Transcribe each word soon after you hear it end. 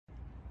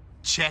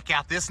Check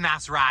out this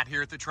nice ride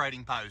here at the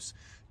Trading Post.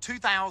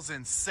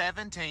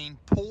 2017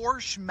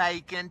 Porsche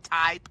Macan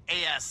Type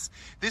S.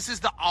 This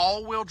is the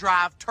all-wheel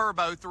drive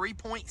turbo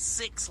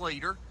 3.6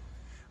 liter.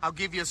 I'll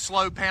give you a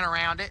slow pan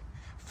around it.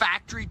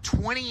 Factory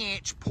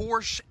 20-inch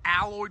Porsche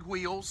alloyed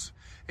wheels.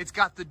 It's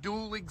got the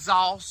dual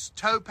exhaust,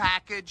 tow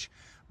package,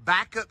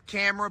 backup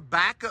camera,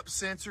 backup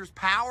sensors,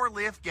 power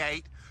lift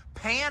gate,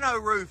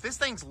 pano roof. This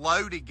thing's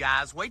loaded,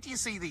 guys. Wait till you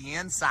see the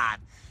inside.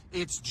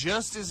 It's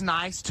just as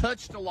nice.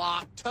 Touch to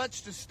lock,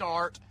 touch to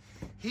start.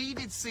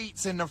 Heated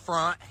seats in the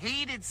front,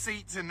 heated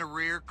seats in the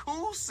rear,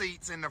 cool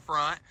seats in the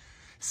front.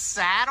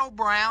 Saddle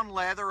brown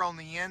leather on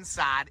the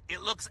inside.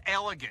 It looks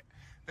elegant.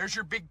 There's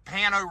your big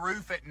pano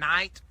roof at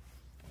night.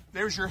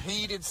 There's your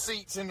heated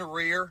seats in the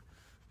rear.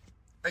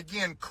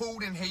 Again,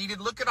 cooled and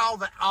heated. Look at all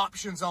the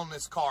options on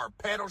this car.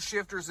 Pedal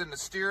shifters in the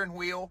steering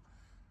wheel.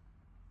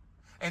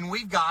 And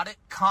we've got it,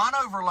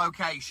 Conover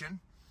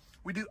location.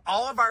 We do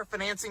all of our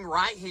financing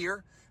right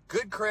here.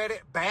 Good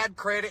credit, bad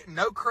credit,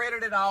 no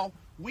credit at all.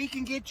 We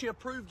can get you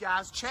approved,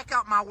 guys. Check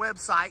out my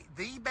website,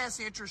 the best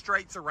interest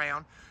rates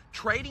around,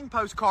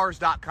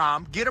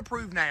 tradingpostcars.com. Get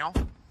approved now.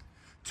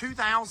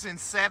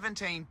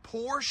 2017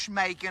 Porsche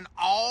Macan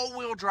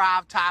all-wheel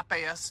drive Type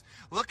S.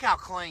 Look how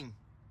clean.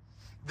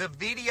 The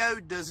video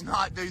does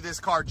not do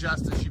this car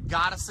justice. You've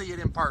got to see it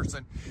in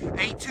person.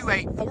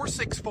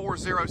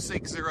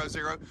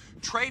 828-464-0600.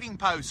 Trading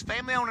Post,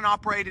 family owned and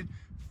operated,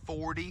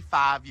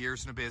 45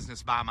 years in the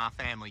business by my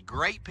family.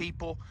 Great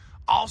people,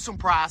 awesome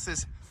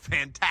prices,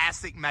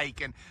 fantastic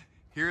making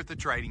here at the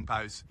Trading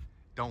Post.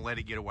 Don't let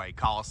it get away.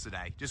 Call us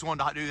today. Just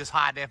wanted to do this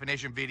high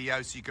definition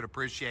video so you could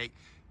appreciate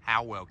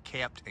how well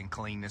kept and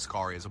clean this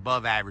car is.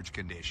 Above average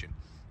condition.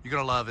 You're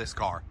going to love this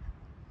car.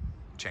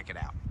 Check it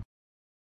out.